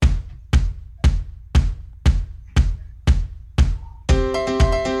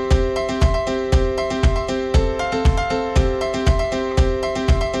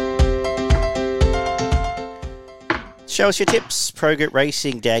Show us your tips. ProGrit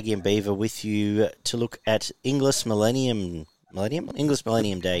Racing, Daggy and Beaver with you to look at Inglis Millennium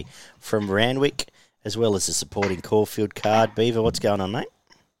Day from Randwick, as well as the supporting Caulfield card. Beaver, what's going on, mate?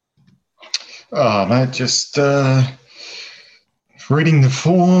 Oh, mate, just reading the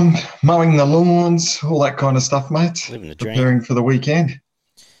form, mowing the lawns, all that kind of stuff, mate. Living the dream. Preparing for the weekend.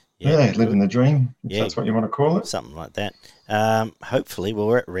 Yeah, living the dream, if that's what you want to call it. Something like that. Hopefully,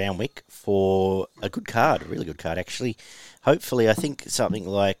 we're at Randwick for a good card, a really good card, actually. Hopefully, I think something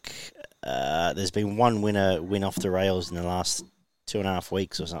like there's been one winner win off the rails in the last 2.5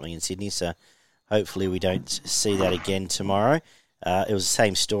 weeks or something in Sydney, so hopefully we don't see that again tomorrow. It was the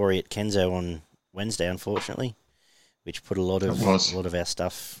same story at Kenzo on Wednesday, unfortunately, which put a lot of our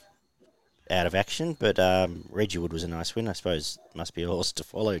stuff out of action. But Reggie Wood was a nice win, I suppose. Must be a horse to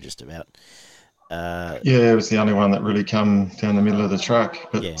follow, just about. It was the only one that really come down the middle of the track.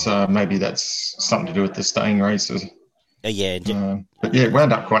 But maybe that's something to do with the staying races. But it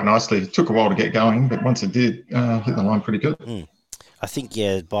wound up quite nicely. It took a while to get going, but once it did, hit the line pretty good. I think,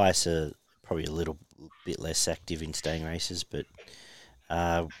 bias are probably a little bit less active in staying races, but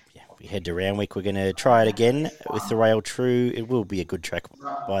we head to Randwick. We're going to try it again with the Rail True. It will be a good track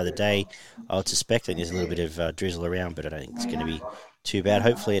by the day, I would suspect. I think there's a little bit of drizzle around, but I don't think it's going to be too bad.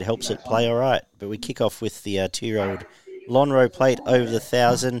 Hopefully it helps it play all right. But we kick off with the 2-year-old Lonhro Plate over the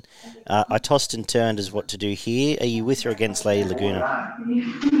 1,000. I tossed and turned as what to do here. Are you with or against Lady Laguna?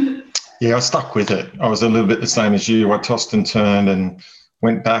 Yeah, I stuck with it. I was a little bit the same as you. I tossed and turned and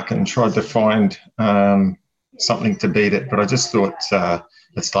went back and tried to find something to beat it. But I just thought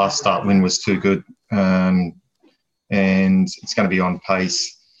its last start win was too good. And it's going to be on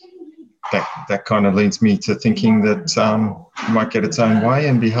pace. That kind of leads me to thinking that it might get its own way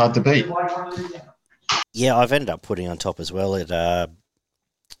and be hard to beat. Yeah, I've ended up putting on top as well. It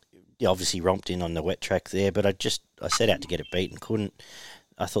obviously romped in on the wet track there, but I set out to get it beat and couldn't.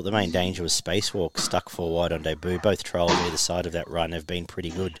 I thought the main danger was Spacewalk, stuck 4 wide on debut. Both trials either side of that run have been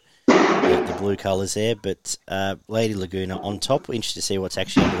pretty good. The blue colours there, but Lady Laguna on top. We're interested to see what's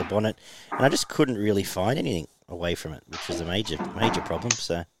actually under the bonnet, and I just couldn't really find anything away from it, which was a major problem.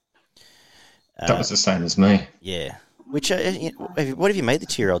 So that was the same as me. Yeah. Which what have you made the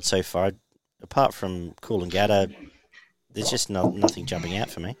 2-year-old so far? Apart from Coolangatta, there's just nothing jumping out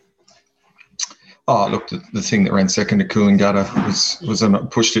for me. Oh, look, the thing that ran second to Coolangatta was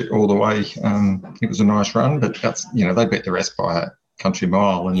pushed it all the way. It was a nice run, but that's they beat the rest by a country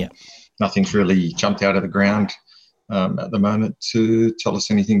mile, and nothing's really jumped out of the ground at the moment to tell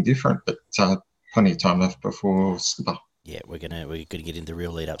us anything different. But plenty of time left before Slipper. Yeah, we're gonna get into the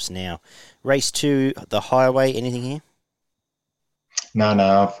real lead ups now. Race 2, the Highway. Anything here?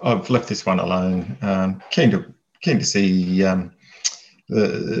 No, I've left this one alone. Keen to see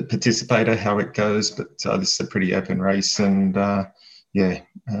the participator, how it goes, but this is a pretty open race, and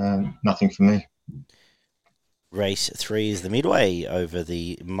nothing for me. Race 3 is the Midway over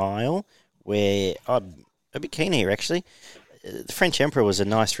the mile, where I'm a bit keen here, actually. The French Emperor was a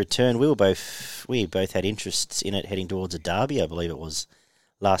nice return. We both had interests in it heading towards a derby, I believe it was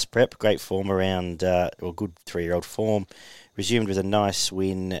last prep. Great form around, good 3-year-old form. Resumed with a nice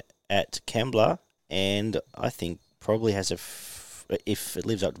win at Kembla, and I think probably has if it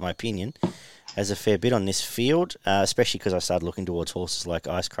lives up to my opinion, has a fair bit on this field, especially because I started looking towards horses like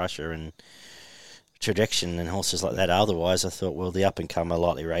Ice Crusher and Trajection and horses like that. Otherwise, I thought, well, the up-and-comer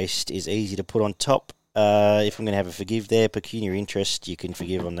lightly raced is easy to put on top. If I'm going to have a forgive there, Pecuniary Interest, you can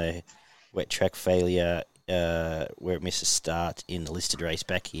forgive on the wet track failure where it misses start in the listed race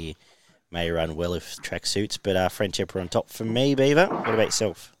back here. May run well if track suits, but French Emperor on top for me, Beaver. What about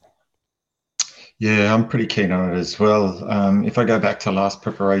yourself? Yeah, I'm pretty keen on it as well. If I go back to last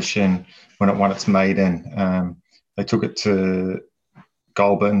preparation, when it won its maiden, they took it to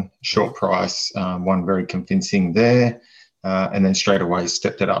Goulburn, short price, won very convincing there, and then straight away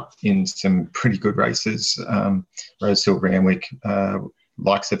stepped it up in some pretty good races. Rosehill, Randwick,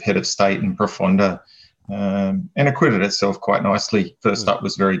 likes of Head of State and Profonda, and acquitted itself quite nicely. First up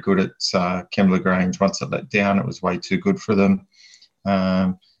was very good at Kembla Grange. Once it let down, it was way too good for them.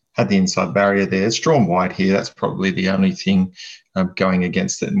 Had the inside barrier there. It's drawn wide here. That's probably the only thing going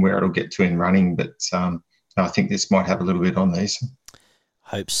against it and where it'll get to in running. But I think this might have a little bit on these.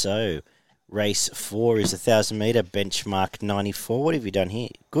 Hope so. Race 4 is 1,000 metre, benchmark 94. What have you done here?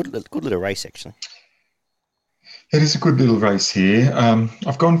 Good little race, actually. It is a good little race here.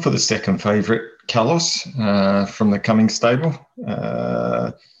 I've gone for the second favourite, Kalos, from the Cummings stable.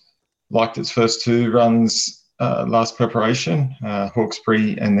 Liked its first 2 runs last preparation.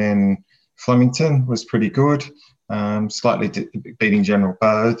 Hawkesbury and then Flemington was pretty good. Slightly beating General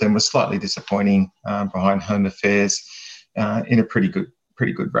Bow, then was slightly disappointing behind Home Affairs. in a pretty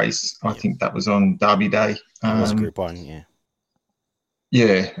good race. I think that was on Derby Day. It was Group 1, yeah.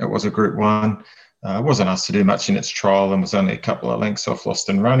 Yeah, it was a Group 1. It wasn't asked to do much in its trial and was only a couple of lengths off Lost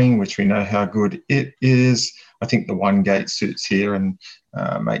and Running, which we know how good it is. I think the 1 gate suits here and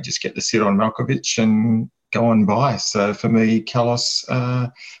may just get the sit on Malkovich and go on by. So for me, Kalos,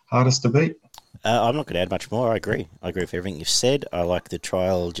 hardest to beat. I'm not going to add much more. I agree with everything you've said. I like the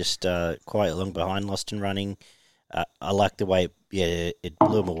trial just quite along behind Lost and Running. I like the way it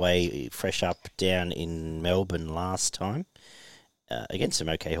blew them away fresh up down in Melbourne last time against some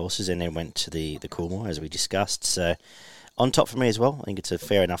okay horses, and then went to the Coolmore, as we discussed. So on top for me as well. I think it's a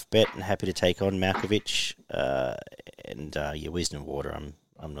fair enough bet, and happy to take on Malkovich. And Wisdom Water,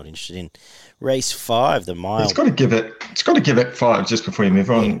 I'm not interested in. Race 5, the mile. It's got to give it 5 just before you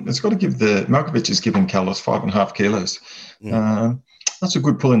move on. Yeah. It's got to give Malkovich has given Kalos 5.5 kilos. That's a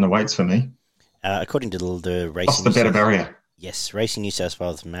good pull in the weights for me. According to the racing, that's the better barrier. Yes, Racing New South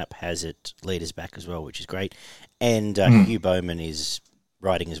Wales map has it leaders back as well, which is great. And Hugh Bowman is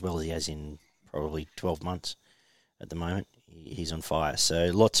riding as well as he has in probably 12 months at the moment. He's on fire.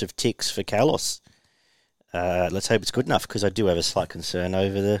 So lots of ticks for Kalos. Let's hope it's good enough, because I do have a slight concern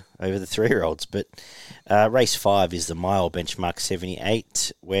over the 3-year-olds. But race 5 is the mile benchmark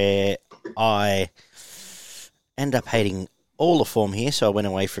 78, where I end up hating all the form here. So I went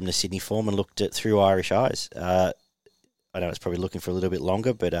away from the Sydney form and looked at through Irish eyes. I know it's probably looking for a little bit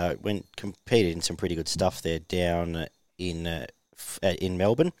longer, but competed in some pretty good stuff there down in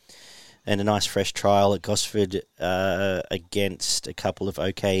Melbourne. And a nice fresh trial at Gosford against a couple of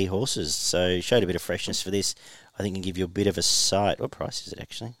okay horses. So showed a bit of freshness for this. I think can give you a bit of a sight. What price is it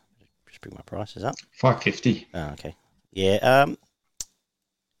actually? Just bring my prices up. $5.50. Oh, okay. Yeah.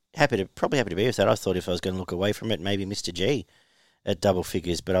 Happy to be with that. I thought if I was going to look away from it, maybe Mr. G at double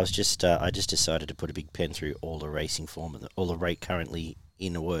figures, but I just decided to put a big pen through all the racing form and all the rate currently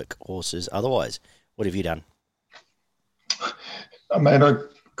in work horses. Otherwise, what have you done? I mean, I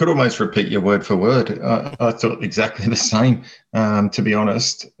could almost repeat your word for word. I thought exactly the same, to be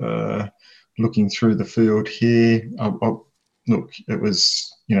honest. Looking through the field here, look, it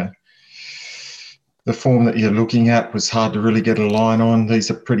was, the form that you're looking at was hard to really get a line on. These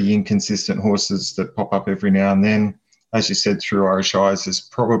are pretty inconsistent horses that pop up every now and then. As you said, through Irish eyes, is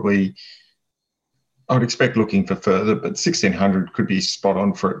probably, I would expect looking for further, but 1,600 could be spot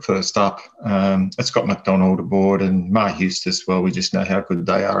on for it first up. It's got McDonald aboard and Mar Eustace. Well, we just know how good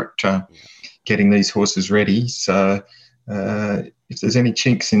they are at getting these horses ready. So if there's any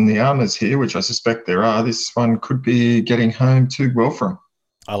chinks in the armours here, which I suspect there are, this one could be getting home too well for them.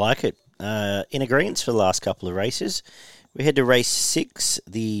 I like it. In agreement for the last couple of races. We head to race 6,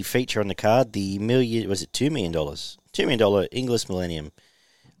 the feature on the card, the $2 million? $2 million Inglis Millennium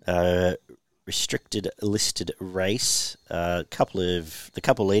restricted listed race. The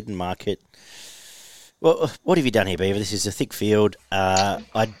couple lead in market. Well, what have you done here, Beaver? This is a thick field. To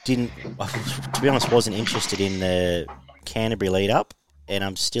be honest, wasn't interested in the Canterbury lead up, and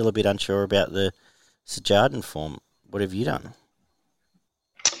I'm still a bit unsure about the Sajardin form. What have you done?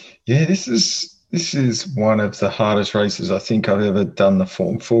 Yeah, this is one of the hardest races I think I've ever done the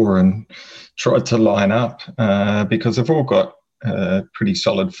form for and tried to line up because they've all got pretty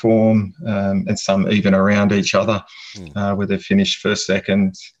solid form and some even around each other where they've finished first,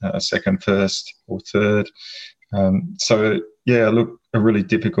 second, second, first or third. So, yeah, look, a really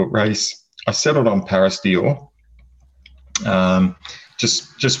difficult race. I settled on Paris Dior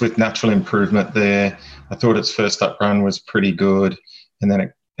just with natural improvement there. I thought its first up run was pretty good, and then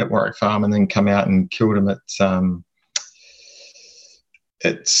it at Warwick Farm, and then come out and killed him at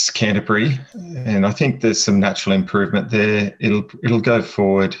Canterbury. And I think there's some natural improvement there. It'll go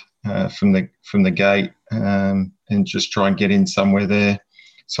forward from the gate and just try and get in somewhere there.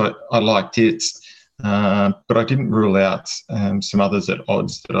 So I liked it, but I didn't rule out some others at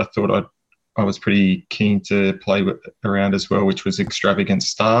odds that I thought I was pretty keen to play around as well, which was Extravagant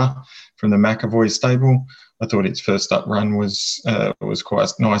Star from the McAvoy stable. I thought its first up run was quite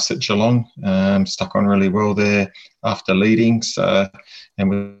nice at Geelong, stuck on really well there after leading, and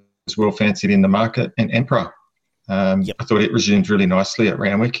was well fancied in the market. And Emperor, I thought it resumed really nicely at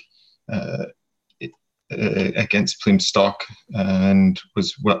Randwick against Plymstock, and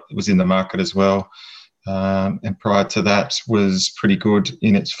was in the market as well. And prior to that was pretty good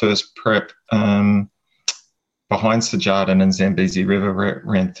in its first prep behind Sajardin and Zambezi River,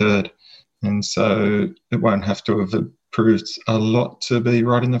 ran third. And so it won't have to have improved a lot to be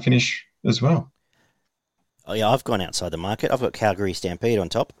right in the finish as well. Oh, yeah, I've gone outside the market. I've got Calgary Stampede on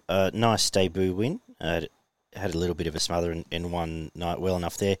top. Nice debut win. Had a little bit of a smother and won night well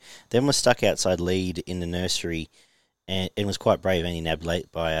enough there. Then was stuck outside lead in the nursery and was quite brave, and he nabbed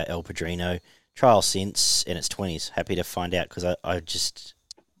late by El Padrino. Trial since, and it's 20s. Happy to find out, because I just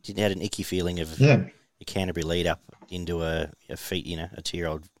had an icky feeling of a Canterbury lead up into a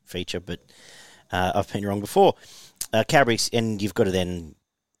 2-year-old feature, but I've been wrong before. Canterbury, and you've got to then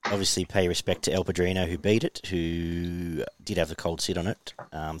obviously pay respect to El Padrino, who beat it, who did have the cold sit on it.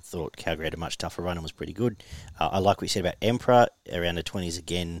 Thought Calgary had a much tougher run and was pretty good. I like what you said about Emperor. Around the 20s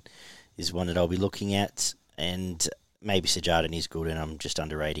again is one that I'll be looking at, and maybe Sajardin is good, and I'm just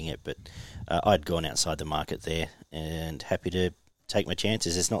underrating it, but I'd gone outside the market there, and happy to take my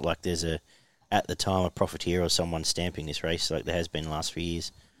chances. It's not like there's at the time, a profiteer or someone stamping this race like there has been the last few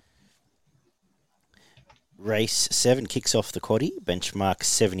years. Race 7 kicks off the quaddie, benchmark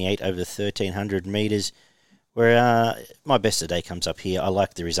 78 over the 1,300 metres, where my best of the day comes up here. I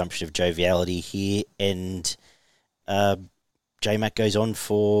like the resumption of joviality here, and J-Mac goes on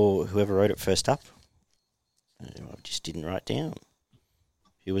for whoever wrote it first up. I just didn't write down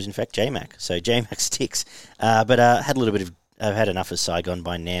who was in fact J-Mac. So J-Mac sticks, but had a little bit of. I've had enough of Saigon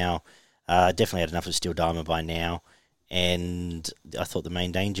by now. Definitely had enough of Steel Diamond by now. And I thought the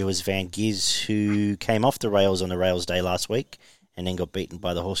main danger was Van Giz, who came off the rails on the rails day last week and then got beaten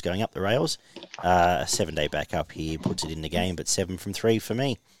by the horse going up the rails. A 7-day back up here puts it in the game, but 7 from 3 for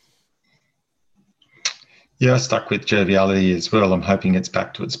me. Yeah, I stuck with joviality as well. I'm hoping it's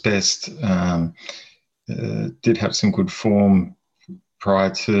back to its best. Did have some good form prior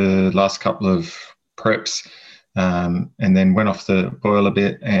to last couple of preps, and then went off the boil a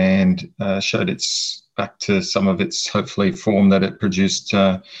bit and showed its back to some of its hopefully form that it produced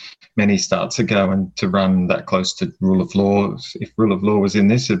many starts ago, and to run that close to Rule of Law. If Rule of Law was in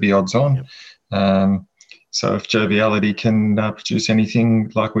this, it'd be odds on. Yep. So if joviality can produce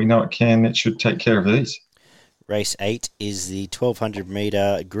anything like we know it can, it should take care of these. Race 8 is the 1,200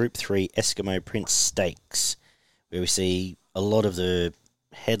 metre Group 3 Eskimo Prince Stakes, where we see a lot of the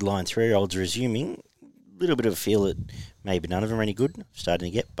headline 3-year-olds resuming. A little bit of a feel that maybe none of them are any good,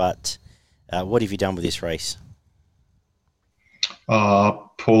 starting to get, but what have you done with this race?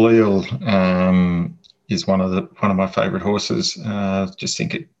 Paul Eel is one of my favourite horses. Just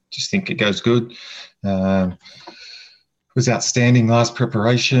think it goes good. Was outstanding last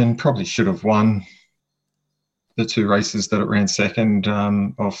preparation. Probably should have won the 2 races that it ran second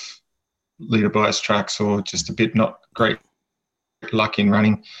off leader bias tracks, or just a bit not great luck in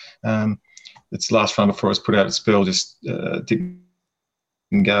running. Its last run before it was put out at Spell just didn't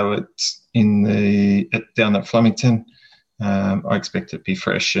go down at Flemington. I expect it to be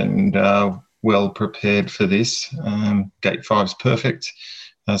fresh and well prepared for this. Gate 5's perfect.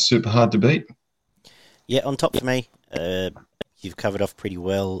 Super hard to beat. Yeah, on top for me. You've covered off pretty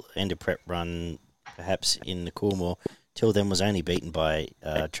well. End of prep run, perhaps in the Coolmore. Till then was only beaten by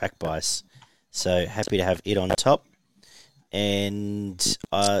track bias. So happy to have it on top. And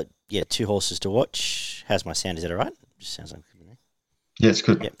 2 horses to watch. How's my sound? Is that all right? Just sounds like good. Yeah, it's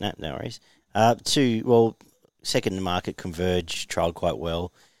good. Yep, no worries. Second in the market, Converge, trialled quite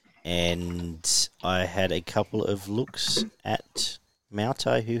well. And I had a couple of looks at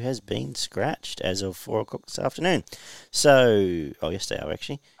Mautai, who has been scratched as of 4 o'clock this afternoon. Yesterday,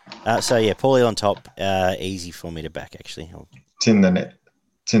 actually. Paul Eel on top, easy for me to back, actually. It's in the net.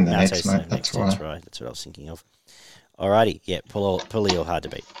 It's in the next, mate. That's why. That's right. That's what I was thinking of. Alrighty, Paul Eel hard to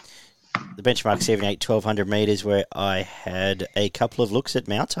beat. The benchmark 78 1,200 metres, where I had a couple of looks at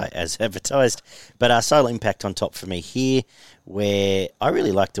Mautai as advertised, but Solar Impact on top for me here, where I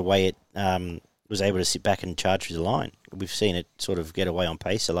really liked the way it was able to sit back and charge through the line. We've seen it sort of get away on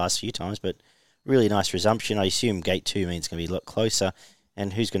pace the last few times, but really nice resumption. I assume Gate 2 means it's going to be a lot closer,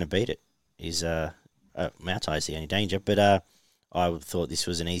 and who's going to beat it is Mautai is the only danger, but I thought this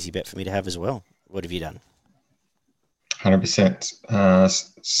was an easy bet for me to have as well. What have you done?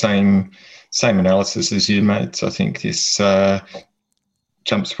 100%. Same analysis as you, mate. I think this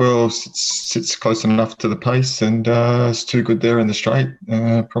jumps well, sits close enough to the pace, and it's too good there in the straight.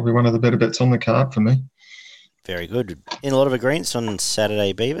 Probably one of the better bets on the card for me. Very good. In a lot of agreements on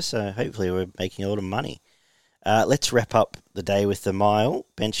Saturday, Beaver, so hopefully we're making a lot of money. Let's wrap up the day with the mile.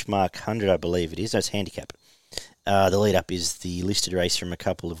 Benchmark 100, I believe it is. That's handicap. The lead-up is the listed race from a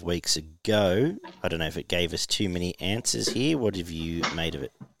couple of weeks ago. I don't know if it gave us too many answers here. What have you made of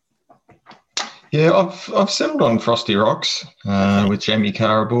it? Yeah, I've settled on Frosty Rocks with Jamie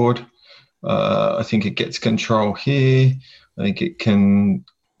Carr aboard. I think it gets control here. I think it can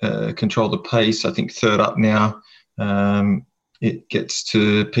control the pace. I think third up now. It gets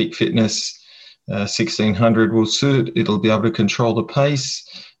to peak fitness. 1,600 will suit. It'll be able to control the pace.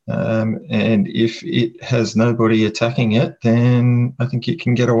 And if it has nobody attacking it, then I think it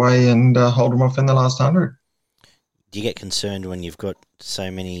can get away and hold them off in the last 100. do you get concerned when you've got so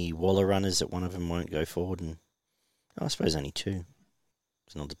many Waller runners that one of them won't go forward? And I suppose only two.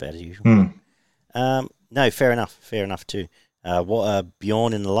 It's not as bad as usual. No, fair enough too.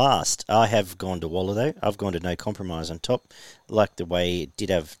 Bjorn in the last. I have gone to Waller though. I've gone to No Compromise on top. Like the way it did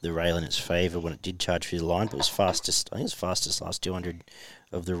have the rail in its favour when it did charge through the line, but it was fastest. I think it was fastest last 200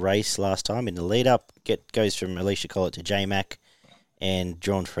 of the race last time in the lead up. Goes from Alicia Collett to J-Mac, and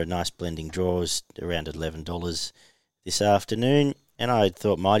drawn for a nice blending draws around $11 this afternoon. And I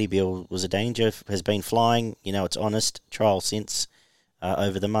thought Mighty Bill was a danger. Has been flying. It's honest trial since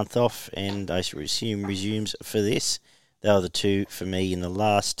over the month off, and I assume resumes for this. They are the two for me in the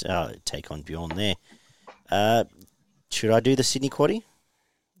last. Take on Bjorn there. Should I do the Sydney Quaddie?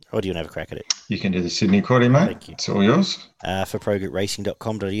 Or do you want to have a crack at it? You can do the Sydney Quaddie, mate. Thank you. It's all yours. For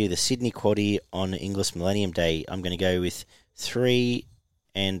progroupracing.com.au, the Sydney Quaddie on Inglis Millennium Day. I'm going to go with 3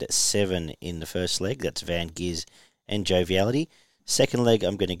 and 7 in the first leg. That's Van Giz and Joviality. Second leg,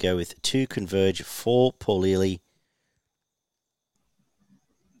 I'm going to go with 2 Converge, 4 Paul Ely.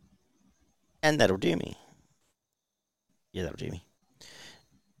 And that'll do me. Yeah, that'll do me.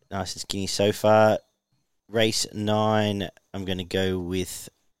 Nice and skinny so far. Race 9, I'm going to go with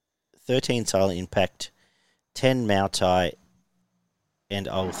 13 Silent Impact, 10 Mautai, and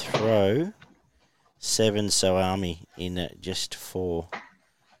I'll throw 7 Soami in just for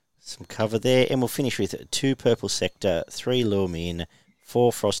some cover there. And we'll finish with 2 Purple Sector, 3 Lure Me In,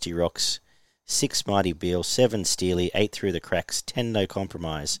 4 Frosty Rocks, 6 Mighty Beale, 7 Steely, 8 Through the Cracks, 10 No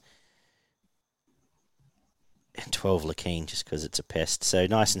Compromise, and 12 Lakeen just because it's a pest. So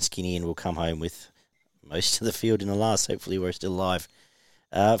nice and skinny, and we'll come home with most of the field in the last. Hopefully we're still alive.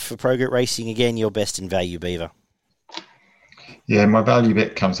 For Pro Group Racing, again, your best in value, Beaver. Yeah, my value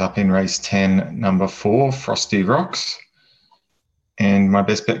bet comes up in race 10, number 4, Frosty Rocks. And my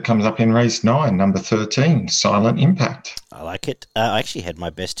best bet comes up in race 9, number 13, Silent Impact. I like it. I actually had my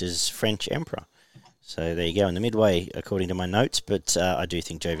best as French Emperor. So there you go in the midway, according to my notes. But I do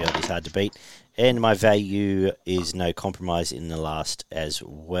think Joviality is hard to beat. And my value is No Compromise in the last as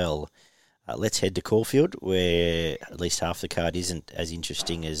well. Let's head to Caulfield, where at least half the card isn't as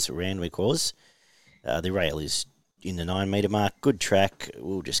interesting as Randwick was. The rail is in the 9 metre mark. Good track.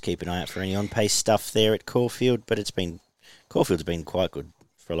 We'll just keep an eye out for any on-pace stuff there at Caulfield. But Caulfield's been quite good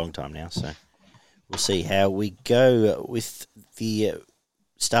for a long time now. So we'll see how we go with the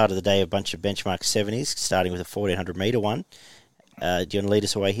start of the day. A bunch of benchmark 70s, starting with a 1400 metre one. Do you want to lead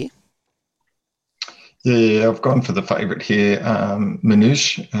us away here? Yeah, I've gone for the favourite here,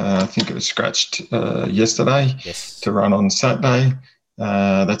 Manouche. I think it was scratched yesterday to run on Saturday.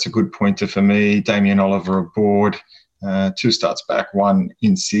 That's a good pointer for me. Damien Oliver aboard. 2 starts back, 1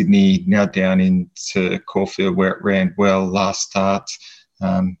 in Sydney, now down into Caulfield where it ran well last start.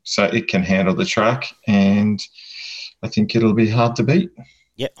 So it can handle the track, and I think it'll be hard to beat.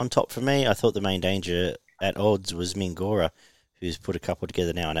 Yeah, on top for me, I thought the main danger at odds was Mingora, who's put a couple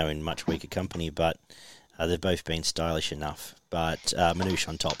together now, I know, in much weaker company, but they've both been stylish enough. But Manouche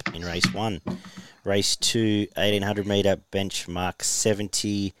on top in race 1. Race 2, 1800 metre, benchmark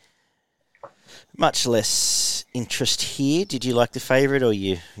 70. Much less interest here. Did you like the favourite, or are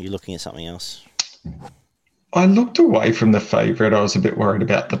you looking at something else? I looked away from the favourite. I was a bit worried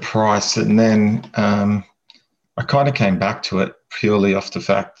about the price, and then I kind of came back to it purely off the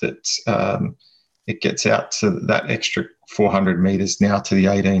fact that it gets out to that extra 400 metres now to the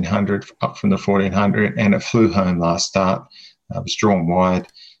 1800, up from the 1400, and it flew home last start. It was drawn wide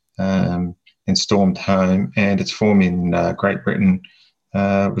and stormed home, and its form in Great Britain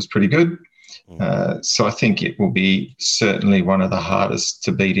was pretty good. So I think it will be certainly one of the hardest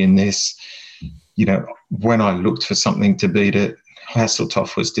to beat in this. When I looked for something to beat it,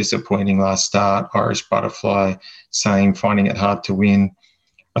 Hasseltoff was disappointing last start. Irish Butterfly, same, finding it hard to win.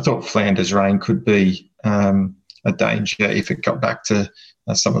 I thought Flanders Rain could be a danger if it got back to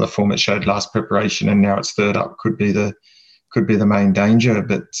some of the form it showed last preparation, and now it's third up, could be the main danger.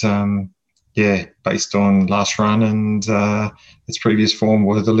 But based on last run and its previous form,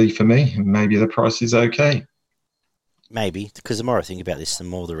 worthily for me. Maybe the price is okay. Maybe, because the more I think about this, the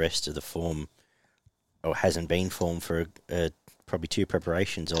more the rest of the form, or hasn't been form for probably 2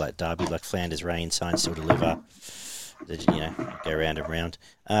 preparations, or like Derby, like Flanders Rain, Science Still Deliver, go round and round.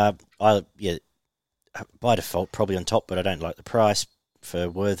 By default, probably on top, but I don't like the price for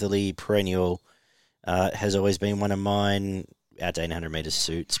Worthily. Perennial has always been one of mine. Out to 800 metres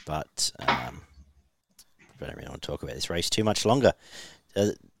suits, but I don't really want to talk about this race too much longer.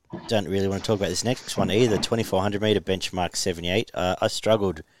 Don't really want to talk about this next one either. 2400 metre benchmark 78. I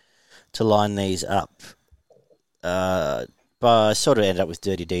struggled to line these up, but I sort of ended up with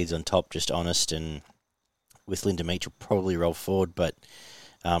Dirty Deeds on top, just honest, and with Linda Meach will probably roll forward, but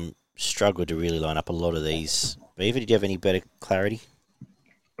struggled to really line up a lot of these. Beaver, did you have any better clarity?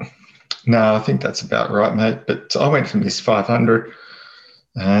 No, I think that's about right, mate. But I went from this 500.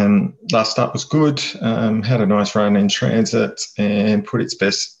 Last start was good. Had a nice run in transit and put its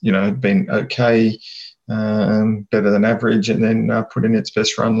best, been okay, better than average, and then put in its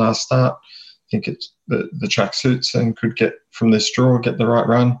best run last start. I think it's the track suits and could get from this draw, get the right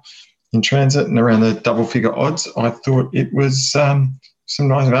run in transit and around the double figure odds. I thought it was some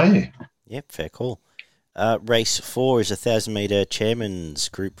nice value. Yep, fair call. Race 4 is a 1,000-metre chairman's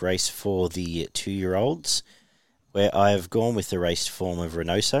group race for the 2-year-olds, where I have gone with the race form of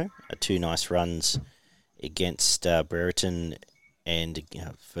Reynoso. 2 nice runs against Brereton, and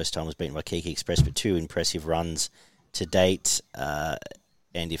first time was beaten by Kiki Express, but 2 impressive runs to date.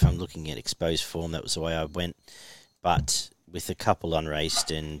 And if I'm looking at exposed form, that was the way I went. But with a couple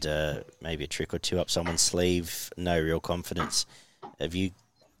unraced and maybe a trick or 2 up someone's sleeve, no real confidence. Have you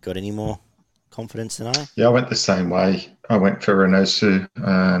got any more confidence than I? Yeah, I went the same way. I went for Reynoso.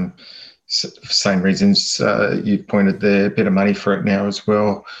 Same reasons you've pointed there. A bit of money for it now as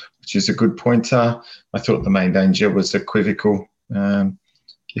well, which is a good pointer. I thought the main danger was Equivocal.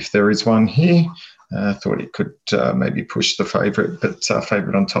 If there is one here, I thought it could maybe push the favourite, but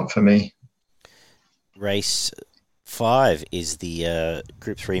favourite on top for me. Race 5 is the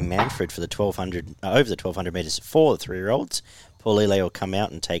Group 3 Manfred for the 1,200, over the 1,200 metres for the 3-year-olds. Paul Lele will come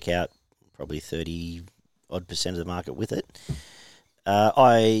out and take out probably 30-odd% of the market with it.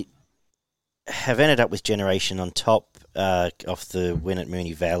 I have ended up with Generation on top off the win at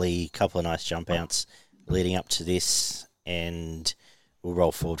Moonee Valley. A couple of nice jump outs leading up to this, and we'll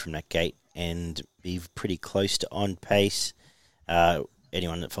roll forward from that gate and be pretty close to on pace.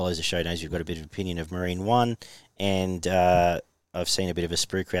 Anyone that follows the show knows we've got a bit of opinion of Marine One, and I've seen a bit of a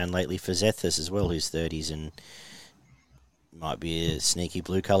spruik round lately for Zethus as well, who's 30s and might be a sneaky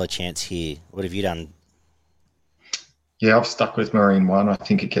blue colour chance here. What have you done? Yeah, I've stuck with Marine One. I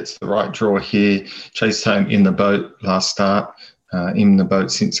think it gets the right draw here. Chased home in the boat last start, in the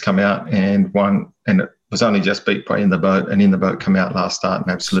boat since come out and won, and it was only just beat by in the boat, and in the boat come out last start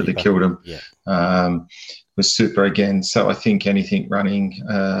and absolutely killed him. Yeah. Was super again. So I think anything running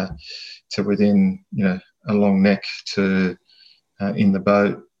to within, a long neck to in the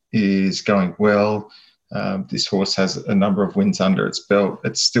boat is going well. This horse has a number of wins under its belt.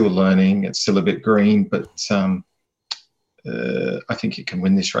 It's still learning. It's still a bit green, but I think it can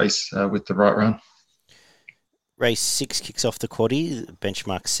win this race with the right run. Race 6 kicks off the quaddie,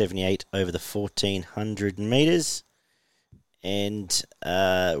 benchmark 78 over the 1,400 metres. And,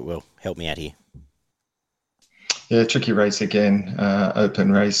 help me out here. Yeah, tricky race again,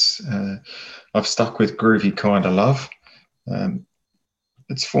 open race. I've stuck with Groovy Kinda Love.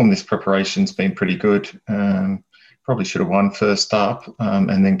 Its form this preparation's been pretty good. Probably should have won first up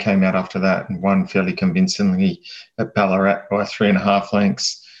and then came out after that and won fairly convincingly at Ballarat by 3.5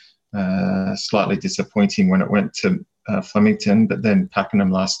 lengths. Slightly disappointing when it went to Flemington, but then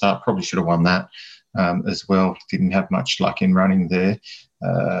Pakenham last start probably should have won that as well. Didn't have much luck in running there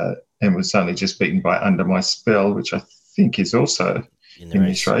and was only just beaten by Under My Spell, which I think is also in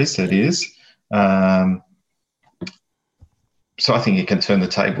this race. It is. So I think you can turn the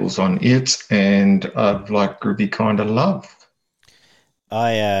tables on it, and I've liked Groovy Kinda Love.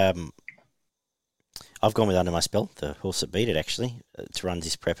 I've gone with Under My Spell, the horse that beat it, actually. Its runs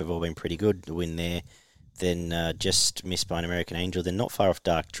this prep have all been pretty good. The win there, then just missed by an American Angel, then not far off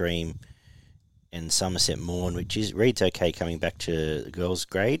Dark Dream and Somerset Morn, which reads okay coming back to the girls'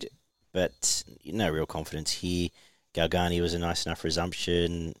 grade, but no real confidence here. Galgani was a nice enough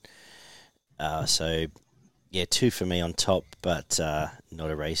resumption. So, 2 for me on top, but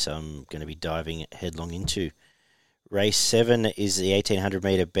not a race I'm going to be diving headlong into. Race 7 is the 1,800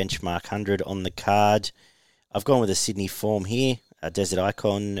 metre benchmark 100 on the card. I've gone with a Sydney form here. Desert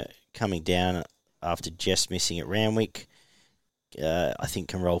Icon coming down after just missing at Randwick. I think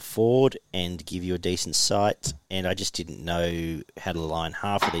can roll forward and give you a decent sight. And I just didn't know how to line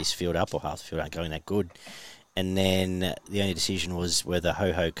half of these field up, or half the field aren't going that good. And then the only decision was whether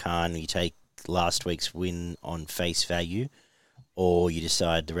Ho Ho Khan, you take last week's win on face value, or you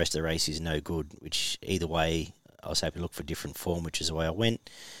decide the rest of the race is no good, which either way I was happy to look for different form, which is the way I went.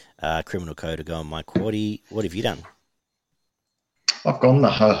 Criminal Code to go on my quaddie. What have you done? I've gone the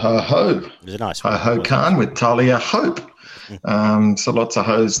Ho Ho Ho. It was a nice one. Ho Ho Khan with Talia Hope. So lots of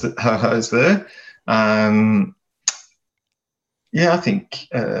ho-hos there. I think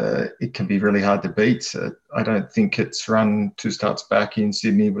it can be really hard to beat. I don't think its run 2 starts back in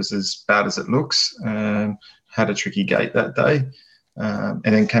Sydney was as bad as it looks. Had a tricky gate that day and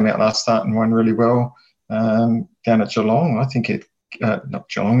then came out last start and won really well. down at Geelong. I think not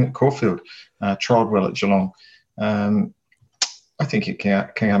Geelong, at Caulfield, trialled well at Geelong. I think it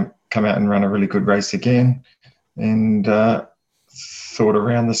can come out and run a really good race again. And thought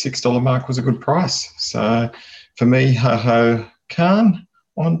around the $6 mark was a good price. So for me, Ho Ho Khan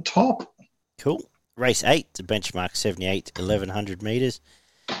on top. Cool. Race 8, the benchmark 78, 1,100 metres.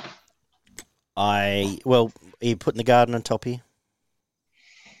 Are you putting the Garden on top here?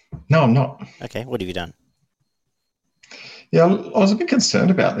 No, I'm not. Okay, what have you done? Yeah, I was a bit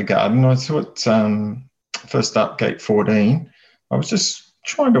concerned about the Garden. I thought first up, gate 14, I was just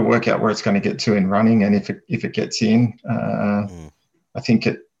trying to work out where it's going to get to in running, and if it gets in. I think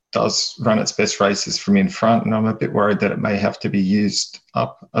it does run its best races from in front, and I'm a bit worried that it may have to be used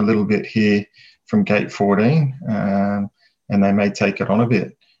up a little bit here from gate 14, and they may take it on a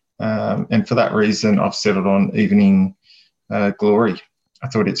bit. And for that reason, I've settled on Evening Glory. I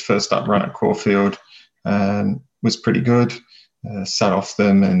thought its first up run at Caulfield was pretty good. Sat off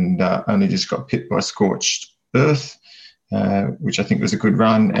them and only just got pipped by Scorched Earth, which I think was a good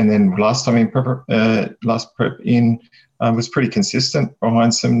run. And then last prep in was pretty consistent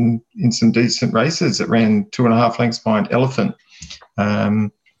behind some decent races. It ran 2.5 lengths behind Elephant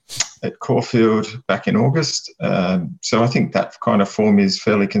at Caulfield back in August. So I think that kind of form is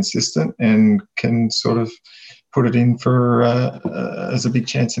fairly consistent and can sort of put it in for as a big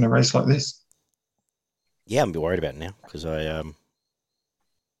chance in a race like this. Yeah, I'm a bit worried about it now because I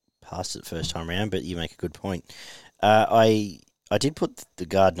passed it the first time around, but you make a good point. I did put the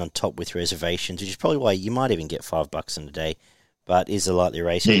Garden on top with reservations, which is probably why you might even get $5 in a day, but is a lightly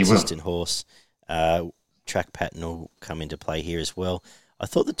raced, consistent horse. Track pattern will come into play here as well. I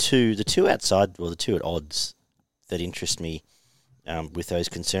thought the two outside, well, the two at odds that interest me with those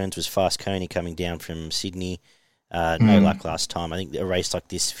concerns was Fast Coney coming down from Sydney. No luck last time. I think a race like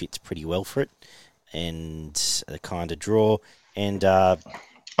this fits pretty well for it, and the kind of draw. And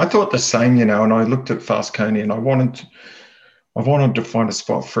I thought the same, and I looked at Fast Coney and I wanted to find a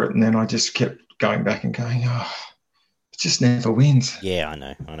spot for it, and then I just kept going back and going, it just never wins. Yeah, I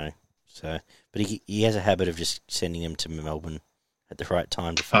know. So, but he has a habit of just sending them to Melbourne at the right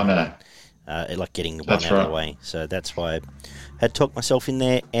time to find like getting the one out of the way. So that's why I had talked myself in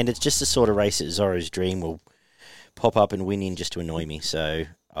there, and it's just the sort of race that Zorro's Dream will pop up and win in just to annoy me. So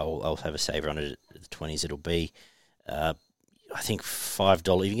I'll have a saver on it at the 20s. It'll be, I think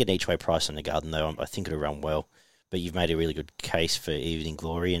 $5. You can get an each way price on the Garden though. I think it'll run well. But you've made a really good case for Evening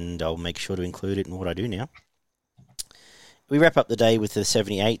Glory, and I'll make sure to include it in what I do now. We wrap up the day with the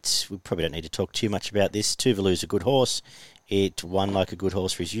 78. We probably don't need to talk too much about this. Tuvalu's a good horse. It won like a good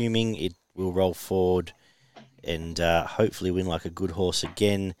horse resuming. It will roll forward and hopefully win like a good horse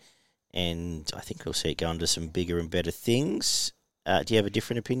again. And I think we'll see it go on to some bigger and better things. Do you have a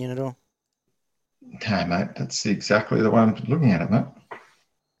different opinion at all? No, mate. That's exactly the way I'm looking at it, mate.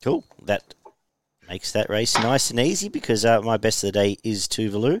 Cool. That makes that race nice and easy because my best of the day is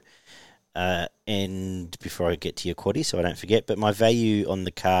Tuvalu. And before I get to your quaddie, so I don't forget, but my value on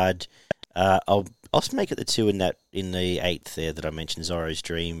the card, I'll make it the two in the 8th there that I mentioned, Zorro's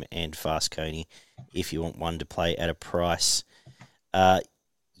Dream and Fast Coney, if you want one to play at a price. Give us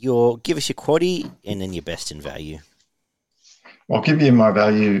your quaddie and then your best in value. I'll give you my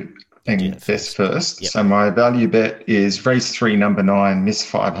value and best first. Yep. So my value bet is race 3, number 9, Miss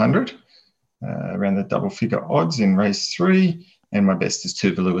 500. Around the double figure odds in race 3, and my best is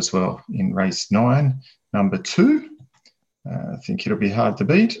Tuvalu as well in race 9, number 2. I think it'll be hard to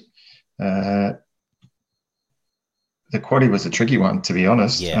beat. The quaddie was a tricky one, to be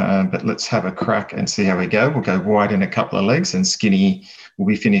honest, but let's have a crack and see how we go. We'll go wide in a couple of legs, and Skinny will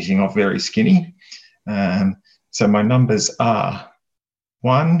be finishing off very skinny. So my numbers are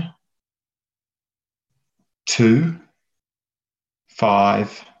 1, 2,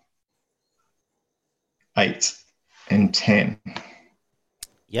 5, 8, and 10.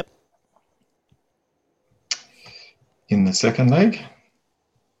 Yep. In the second leg,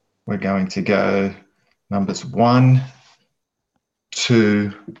 we're going to go numbers 1,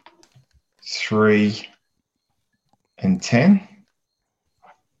 2, 3, and 10.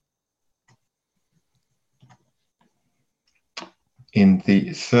 In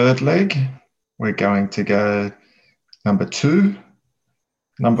the third leg, we're going to go number 2,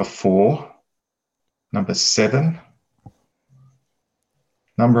 number 4, number 7,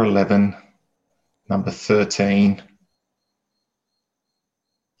 number 11, number 13,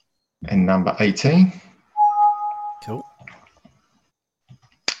 and number 18. Cool.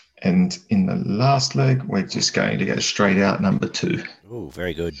 And in the last leg, we're just going to go straight out number 2. Oh,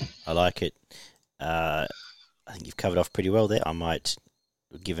 very good. I like it. I think you've covered off pretty well there. I might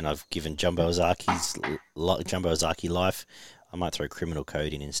given I've given Jumbo Ozaki life, I might throw Criminal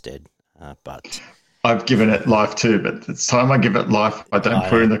Code in instead. But I've given it life too, but it's time I give it life. I don't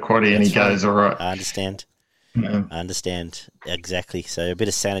put in the quaddie and he goes, all right. I understand. I understand. Exactly. So a bit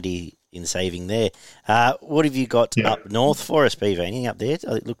of sanity in saving there. What have you got up north for us, Beaver? Anything up there?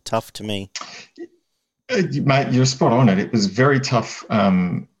 It looked tough to me. Mate, you're spot on it. It was very tough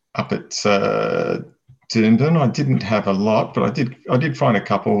up at Doomben. I didn't have a lot, but I did find a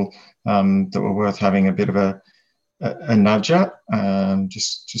couple that were worth having a bit of a nudge at.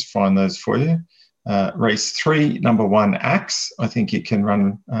 Just find those for you. Race 3, number 1, Axe. I think it can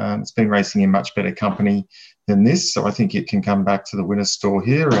run. It's been racing in much better company than this, so I think it can come back to the winner's store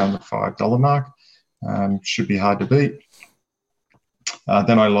here around the $5 mark. Should be hard to beat.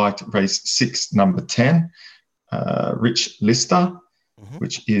 Then I liked race 6, number 10, Rich Lister,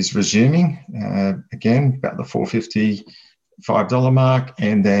 which is resuming again about the $4.50, mark.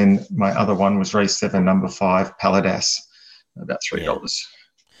 And then my other one was race 7, number 5, Paladas, about $3. Yeah.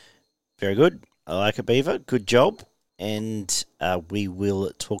 Very good. I like it, Beaver. Good job. And we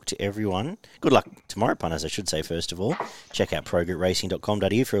will talk to everyone. Good luck tomorrow, punters, I should say, first of all. Check out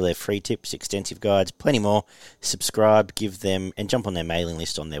progroutracing.com.au for all their free tips, extensive guides, plenty more. Subscribe, give them, and jump on their mailing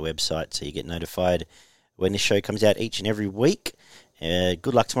list on their website so you get notified when this show comes out each and every week.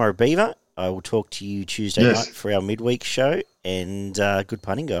 Good luck tomorrow, Beaver. I will talk to you Tuesday night for our midweek show. And good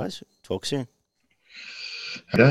punting, guys. Talk soon.